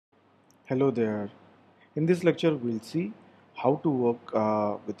Hello there. In this lecture, we'll see how to work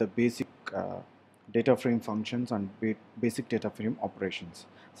with the basic data frame functions and basic data frame operations,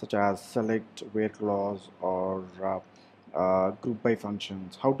 such as select, where clause, or group by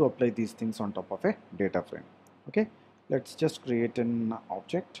functions. How to apply these things on top of a data frame. Okay, let's just create an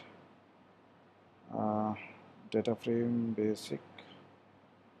object. Uh, Data frame basic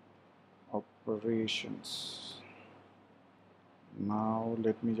operations. Now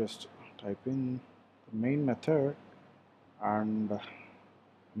let me just type in the main method and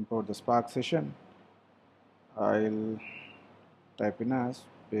import the Spark session. I'll type in as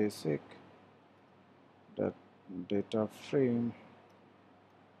basic data frame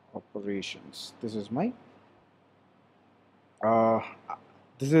operations. Uh,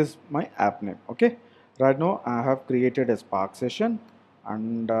 this is my app name. Okay, right now I have created a Spark session,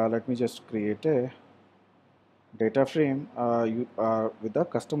 and let me just create a data frame with the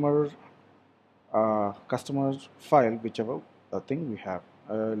customer file, whichever thing we have.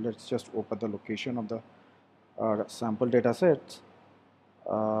 Let's just open the location of the sample data sets,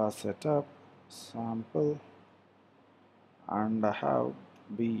 setup, sample, and I have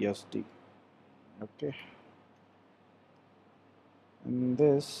BSD. Okay, in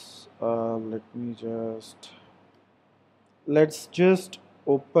this, let's just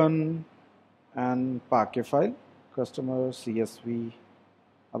open an Parquet file, customer CSV.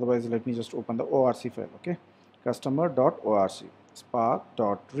 Otherwise, let me just open the ORC file. Okay, customer.orc,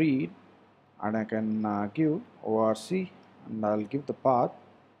 spark.read, and I can give ORC, and I'll give the path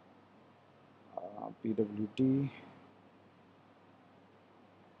pwd, and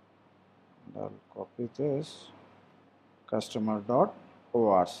I'll copy this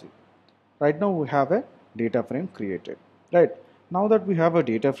customer.orc. Right now we have a data frame created. Right now that we have a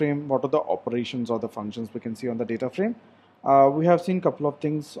data frame, what are the operations or the functions we can see on the data frame? We have seen a couple of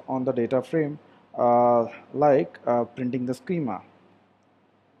things on the data frame, like printing the schema.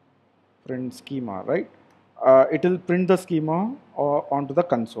 Print schema, right? It will print the schema onto the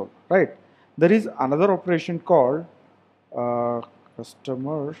console, right? There is another operation called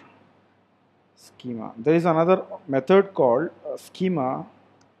customer schema. There is another method called schema,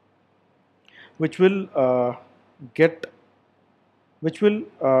 which will get which will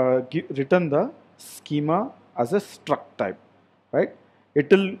return the schema as a struct type, right?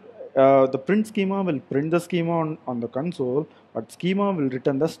 It will The print schema will print the schema on the console, but schema will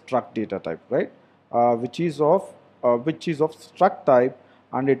return the struct data type, right? Which is of struct type,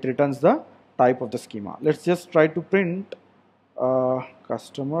 and it returns the type of the schema. Let's just try to print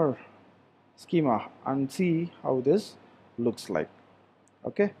customer schema and see how this looks like.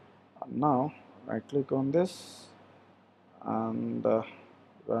 Okay, now right click on this and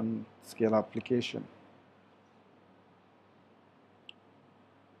run scale application.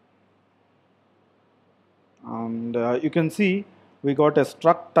 And you can see we got a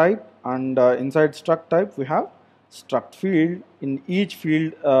struct type, and inside struct type we have struct field. In each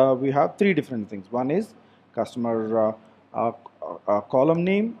field we have three different things. One is customer column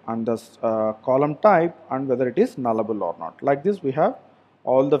name, and the column type, and whether it is nullable or not. Like this we have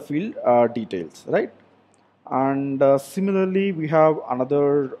all the field details, right? And similarly we have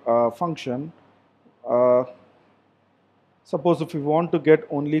another function. Suppose if we want to get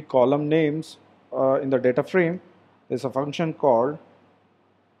only column names in the data frame, there's a function called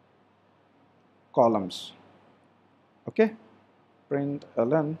columns. Okay, print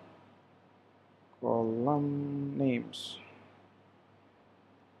ln column names,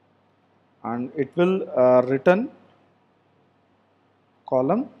 and it will return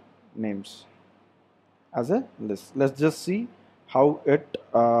column names as a list. Let's just see how it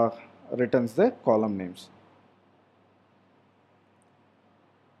returns the column names.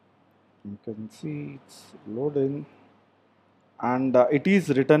 You can see it's loading, and it is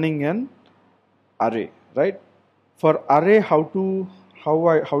returning an array, right? For array, how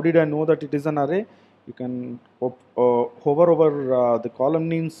did I know that it is an array? You can hover over the column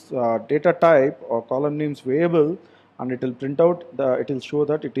names data type or column names variable, and it will print out it will show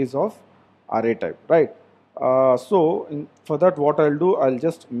that it is of array type, right? For that, what I'll do, I'll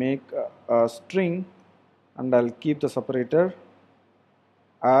just make a string, and I'll keep the separator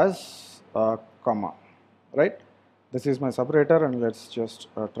as comma, right? This is my separator, and let's just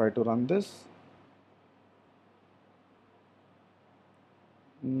try to run this.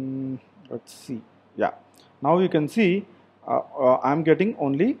 Let's see. Yeah, now you can see I'm getting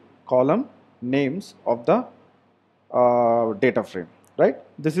only column names of the data frame, right?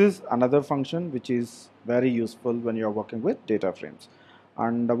 This is another function which is very useful when you are working with data frames.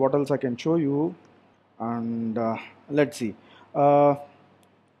 And what else I can show you? And let's see.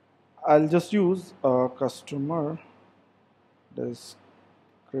 I'll just use customer description.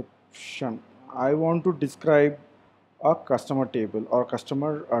 I want to describe a customer table or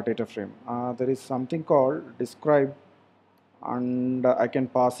customer data frame. There is something called describe, and I can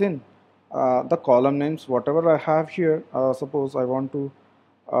pass in the column names whatever I have here. Suppose I want to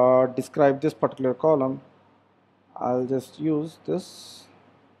describe this particular column. I'll just use this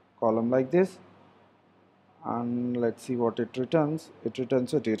column like this, and let's see what it returns. It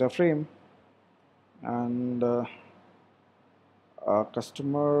returns a data frame and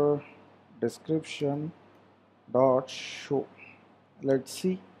customer description dot show. Let's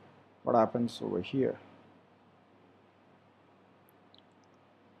see what happens over here.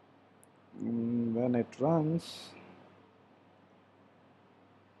 When it runs,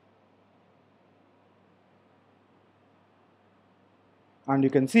 and you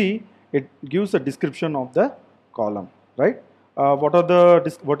can see it gives a description of the column, right?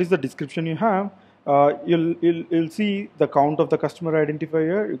 What is the description you have? You'll see the count of the customer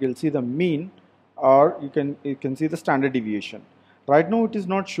identifier. You can see the mean, or you can see the standard deviation. Right now it is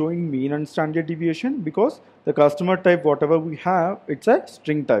not showing mean and standard deviation because the customer type whatever we have, it's a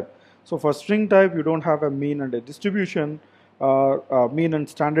string type. So for string type you don't have a mean and a distribution, mean and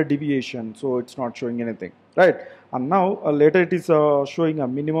standard deviation, so it's not showing anything, right? And now later it is showing a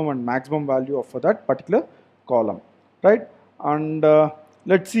minimum and maximum value of for that particular column, right? And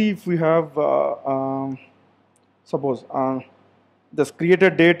let's see if we have suppose this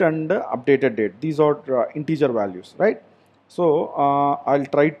created date and updated date. These are integer values, right? So I'll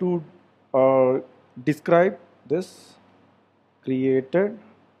try to describe this created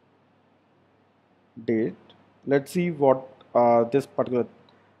date. Let's see what this particular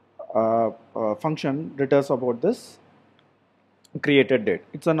function returns about this created date.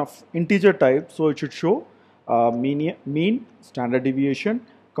 It's an integer type, so it should show mean, standard deviation,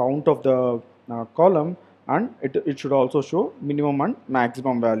 count of the column, and it should also show minimum and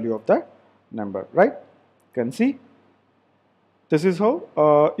maximum value of that number, right? You can see this is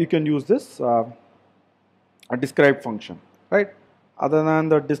how you can use this a describe function, right? Other than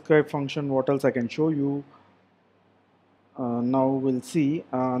the describe function, what else I can show you? Now we'll see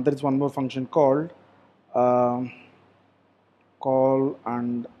there is one more function called call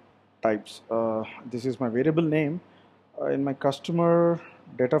and types. This is my variable name. In my customer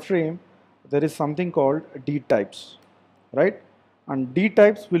data frame there is something called d types, right? And d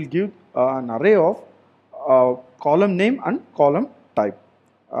types will give an array of column name and column type,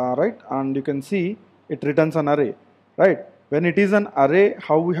 right? And you can see it returns an array, right? When it is an array,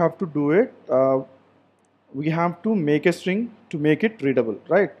 how we have to do it? We have to make a string to make it readable,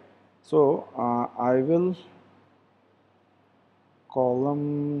 right? So I will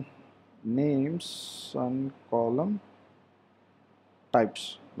column names and column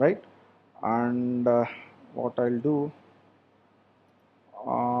types, right? And what I'll do,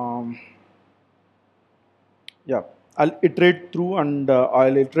 yeah, I'll iterate through and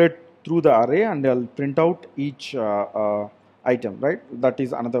I'll iterate through the array and I'll print out each item, right? That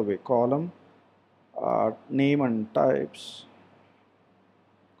is another way. Column name and types,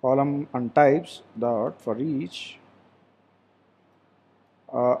 column and types dot for each.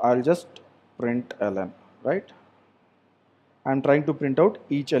 I'll just print ln, right? I'm trying to print out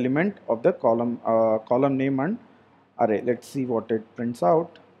each element of the column name and array. Let's see what it prints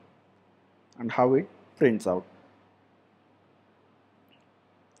out and how it prints out.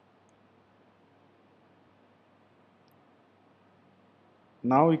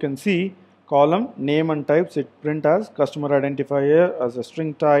 Now you can see column name and types, it print as customer identifier as a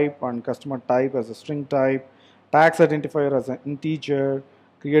string type and customer type as a string type, tax identifier as an integer,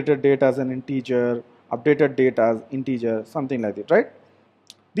 created date as an integer, updated date as integer, something like that, right?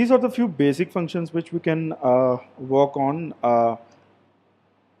 These are the few basic functions which we can work on,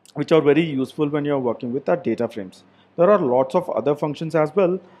 which are very useful when you are working with our data frames. There are lots of other functions as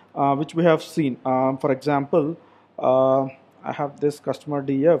well, which we have seen. For example, I have this customer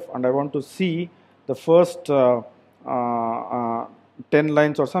DF and I want to see the first 10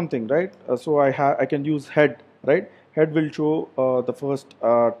 lines or something, right? So I can use head, right? Head will show the first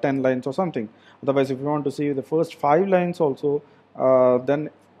 10 lines or something. Otherwise, if you want to see the first 5 lines also, then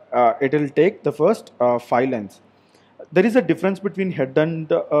it will take the first 5 lines. There is a difference between head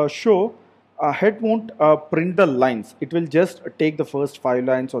and show. Head won't print the lines. It will just take the first 5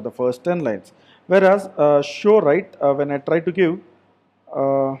 lines or the first 10 lines. Whereas show, right, when I try to give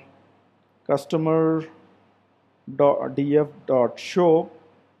customer df show,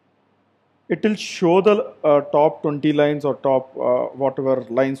 it will show the top 20 lines or top whatever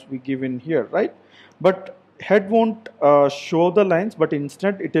lines we give in here, right? But head won't show the lines, but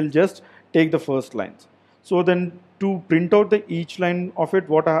instead it will just take the first lines. So then to print out the each line of it,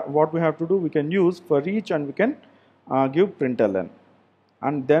 what we have to do, we can use for each, and we can give println,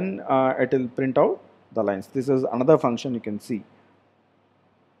 and then it will print out the lines. This is another function you can see.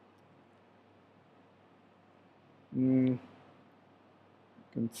 You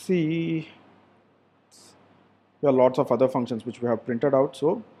can see there are lots of other functions which we have printed out,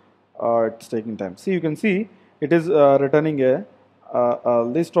 so it's taking time. See, you can see it is returning a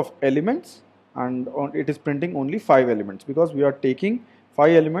list of elements, and it is printing only 5 elements because we are taking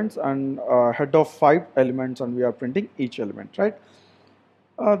 5 elements and head of 5 elements, and we are printing each element, right?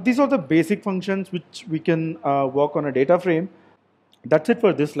 These are the basic functions which we can work on a data frame. That's it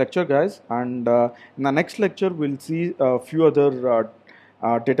for this lecture, guys, and in the next lecture we'll see a few other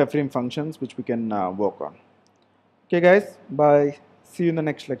data frame functions which we can work on. Okay guys, bye. See you in the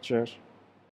next lecture.